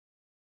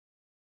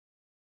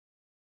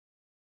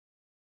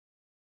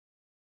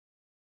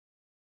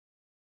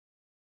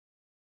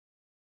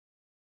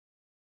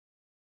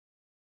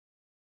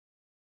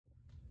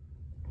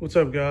What's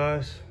up,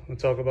 guys? We'll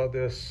talk about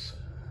this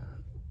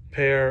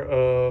pair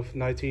of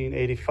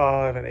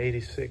 1985 and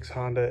 86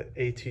 Honda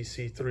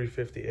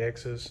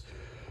ATC350Xs.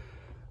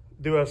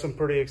 Do have some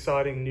pretty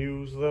exciting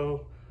news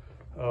though.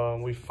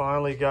 We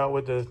finally got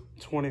with the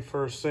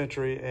 21st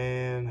century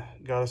and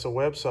got us a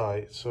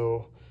website.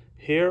 So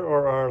here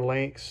are our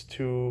links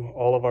to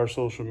all of our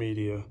social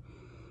media.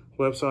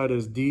 Website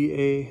is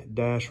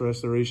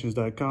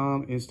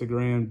da-restorations.com,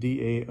 Instagram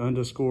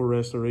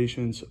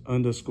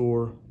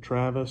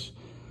da_restorations_Travis.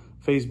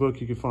 Facebook,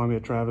 you can find me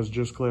at Travis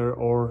Just Claire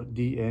or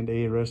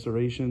D&A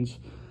Restorations,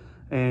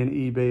 and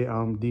eBay,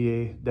 I'm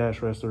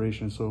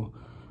da-restorations. So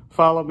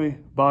follow me,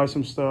 buy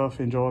some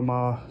stuff, enjoy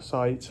my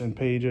sites and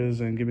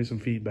pages, and give me some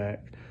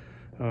feedback.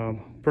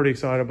 Pretty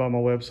excited about my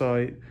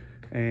website,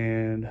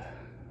 and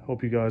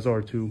hope you guys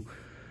are too.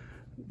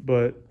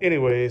 But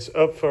anyways,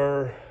 up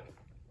for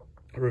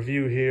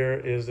review here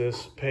is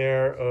this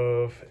pair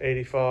of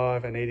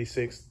 85 and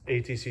 86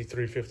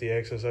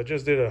 ATC350Xs. I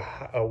just did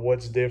a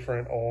what's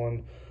different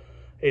on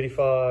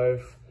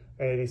 85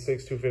 and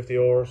 86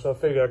 250R, so I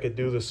figured I could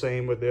do the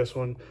same with this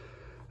one.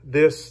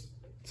 This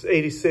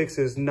 86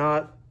 is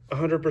not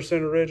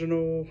 100%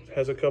 original,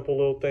 has a couple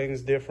little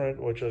things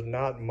different, which is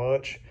not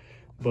much,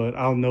 but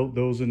I'll note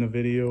those in the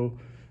video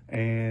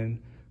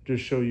and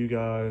just show you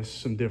guys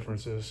some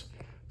differences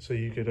so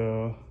you could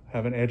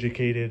have an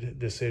educated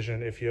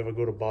decision if you ever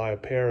go to buy a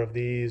pair of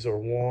these or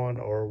one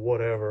or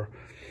whatever.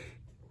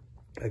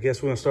 I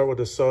guess we're gonna start with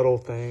the subtle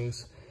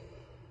things.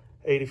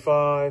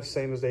 85,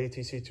 same as the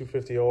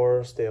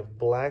ATC350Rs. They have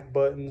black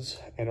buttons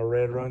and a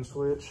red run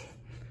switch.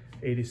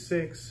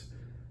 86,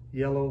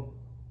 yellow,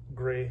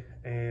 gray,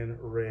 and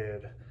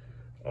red.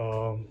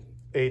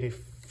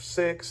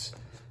 86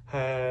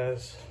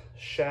 has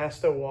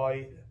Shasta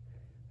white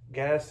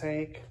gas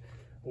tank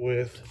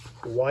with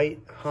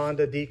white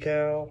Honda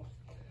decal.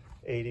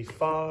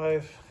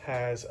 85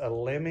 has a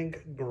lemon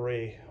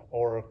gray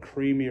or a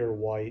creamier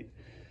white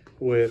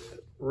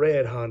with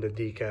red Honda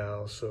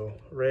decals. So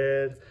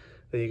red,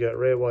 then you got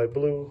red, white,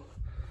 blue,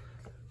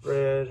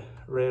 red,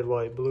 red,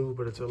 white, blue,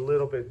 but it's a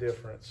little bit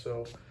different.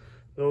 So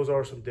those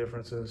are some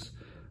differences.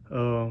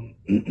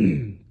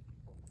 Engine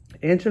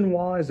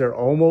wise, they're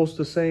almost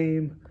the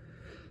same.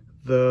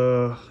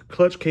 The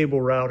clutch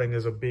cable routing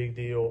is a big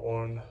deal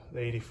on the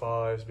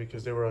 85s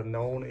because they were a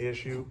known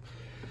issue.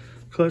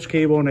 Clutch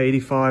cable on the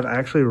 85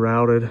 actually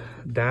routed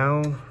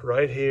down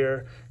right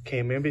here,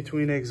 came in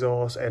between the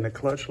exhaust, and the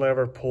clutch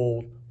lever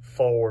pulled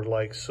forward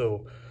like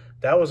so.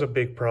 That was a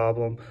big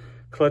problem.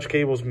 Clutch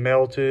cables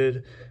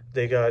melted,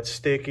 they got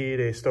sticky,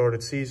 they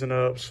started seizing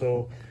up.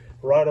 So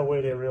right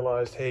away they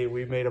realized, hey,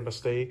 we made a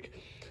mistake.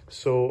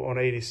 So on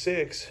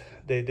 86,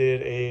 they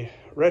did a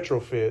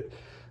retrofit.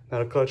 Now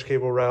the clutch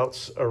cable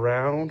routes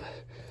around,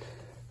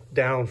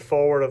 down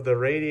forward of the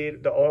radiator,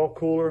 the oil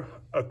cooler,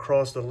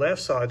 across the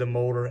left side of the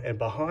motor and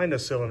behind the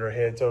cylinder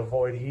head to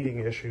avoid heating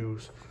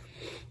issues.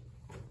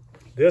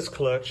 This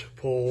clutch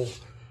pull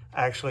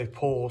actually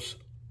pulls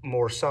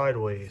more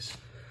sideways.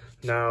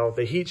 Now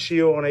the heat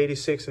shield on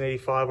 86 and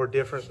 85 were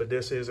different, but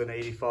this is an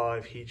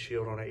 85 heat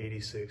shield on an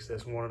 86.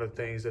 That's one of the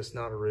things that's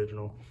not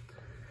original.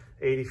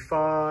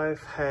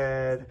 85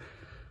 had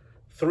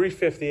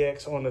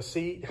 350X on the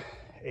seat.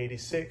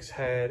 86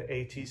 had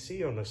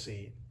ATC on the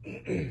seat.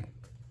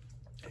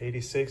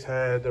 86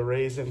 had the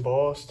raised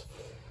embossed,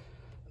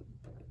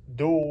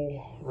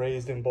 dual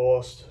raised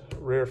embossed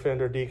rear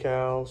fender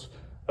decals,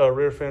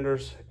 rear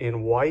fenders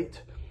in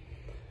white.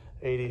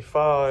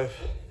 85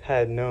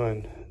 had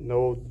none,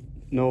 no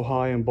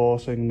high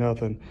embossing,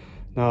 nothing.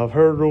 Now I've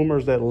heard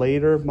rumors that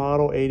later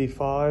model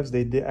 85s,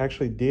 they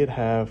actually did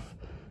have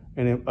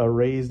a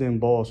raised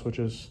emboss, which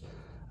is,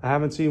 I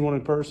haven't seen one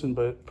in person,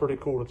 but pretty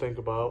cool to think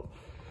about.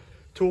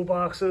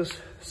 Toolboxes,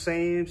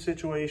 same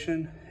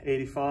situation.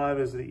 85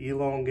 is the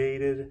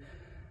elongated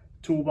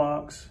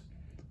toolbox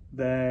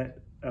that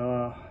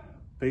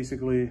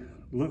basically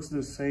looks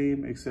the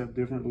same except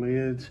different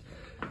lids,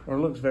 or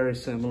looks very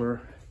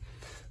similar.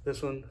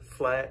 This one,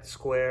 flat,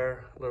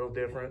 square, a little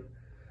different.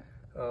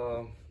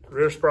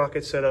 Rear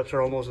sprocket setups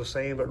are almost the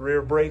same, but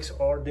rear brakes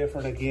are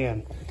different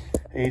again.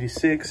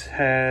 86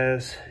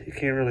 has, you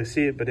can't really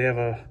see it, but they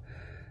have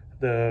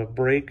the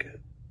brake,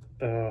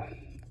 I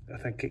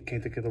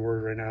can't think of the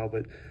word right now,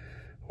 but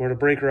where the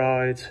brake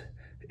rides,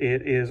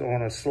 it is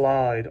on a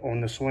slide on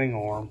the swing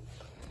arm.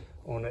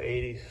 On the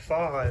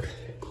 85,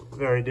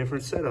 very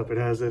different setup. It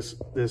has this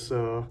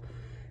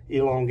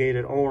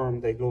elongated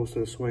arm that goes to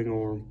the swing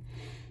arm.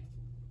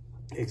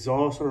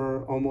 Exhausts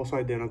are almost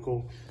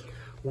identical.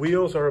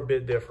 Wheels are a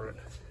bit different.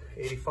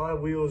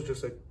 85 wheels,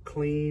 just a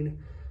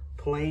clean,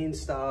 plain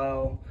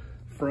style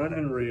front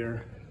and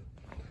rear.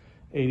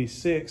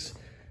 86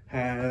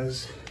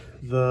 has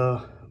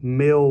the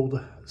milled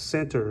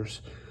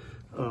centers.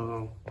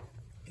 You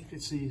can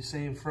see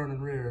same front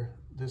and rear.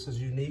 This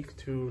is unique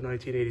to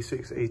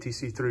 1986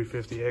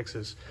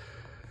 ATC350Xs.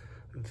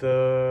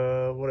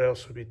 What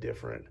else would be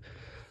different?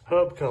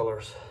 Hub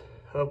colors.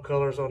 Hub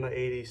colors on the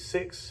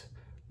 86,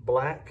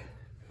 black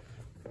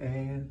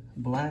and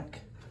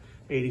black.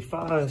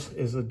 85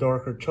 is a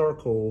darker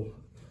charcoal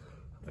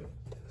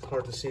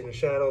hard to see in the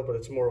shadow, but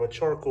it's more of a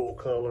charcoal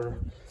color.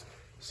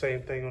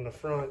 Same thing on the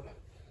front.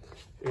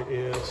 It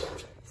is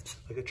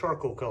like a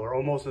charcoal color,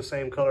 almost the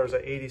same color as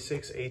an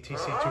 86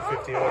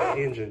 ATC350x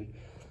engine.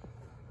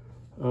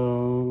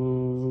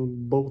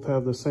 Both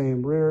have the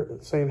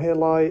same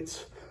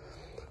headlights.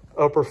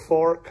 Upper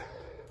fork.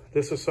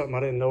 This is something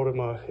I didn't note in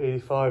my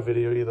 85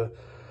 video either.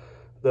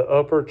 The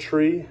upper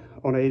tree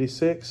on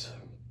 86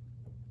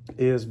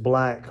 is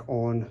black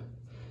on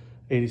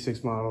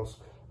 86 models.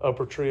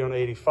 Upper tree on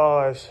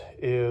 85s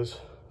is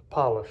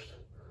polished.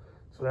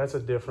 So that's a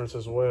difference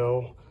as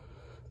well.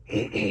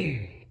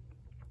 I'm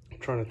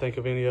trying to think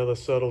of any other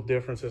subtle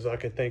differences I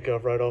could think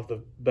of right off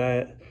the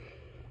bat.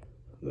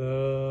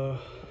 I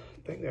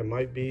think that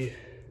might be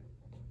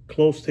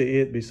close to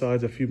it,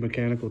 besides a few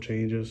mechanical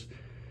changes.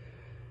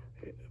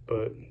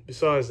 But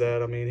besides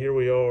that, I mean, here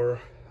we are,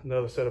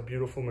 another set of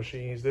beautiful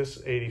machines.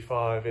 This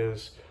 85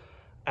 is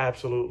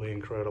absolutely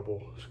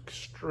incredible. It's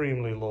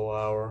extremely low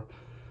hour.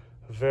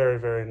 Very,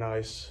 very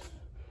nice.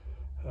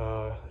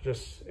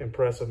 Just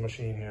impressive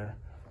machine here.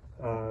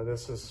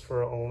 This is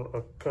for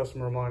a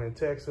customer of mine in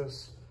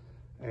Texas,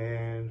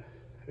 and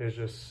it's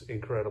just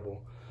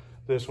incredible.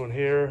 This one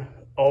here,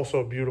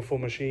 also a beautiful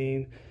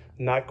machine.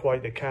 Not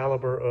quite the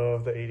caliber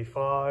of the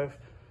 85,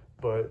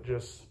 but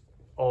just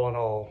all in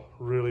all,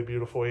 really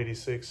beautiful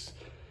 86.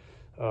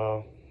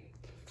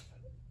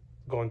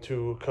 Going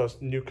to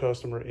a new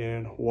customer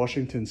in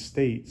Washington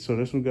State. So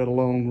this one got a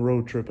long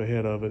road trip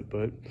ahead of it.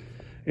 But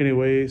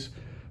anyways,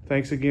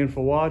 thanks again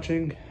for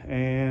watching.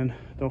 And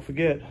don't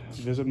forget,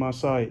 visit my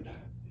site.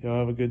 Y'all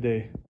have a good day.